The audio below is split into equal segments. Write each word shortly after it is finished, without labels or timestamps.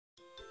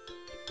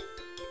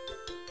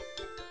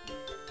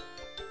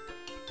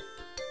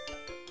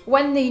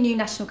When the new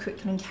national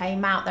curriculum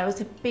came out, there was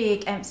a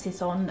big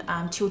emphasis on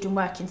children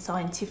working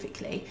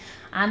scientifically,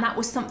 and that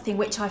was something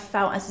which I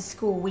felt as a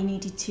school we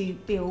needed to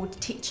build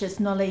teachers'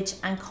 knowledge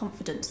and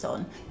confidence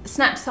on.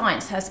 Snap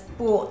Science has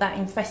brought that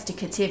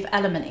investigative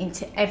element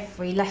into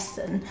every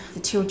lesson. The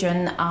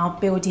children are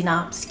building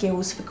up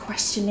skills for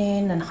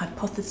questioning and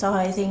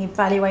hypothesising,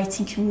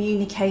 evaluating,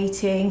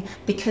 communicating.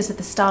 Because of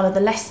the style of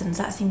the lessons,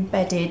 that's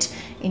embedded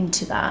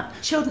into that.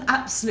 Children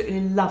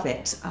absolutely love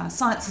it.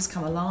 Science has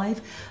come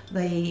alive.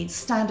 The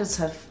standards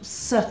have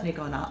certainly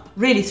gone up.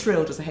 Really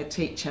thrilled as a head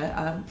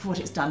teacher for what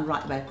it's done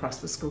right the way across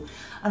the school.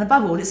 And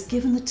above all, it's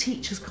given the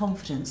teachers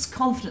confidence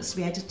to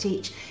be able to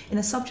teach in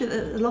a subject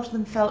that a lot of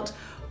them felt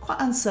quite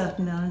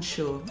uncertain and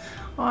unsure.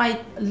 I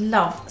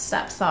love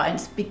Snap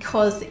Science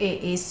because it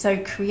is so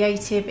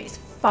creative, it's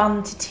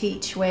fun to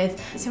teach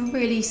with. It's a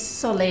really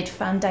solid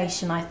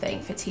foundation, I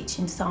think, for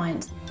teaching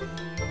science.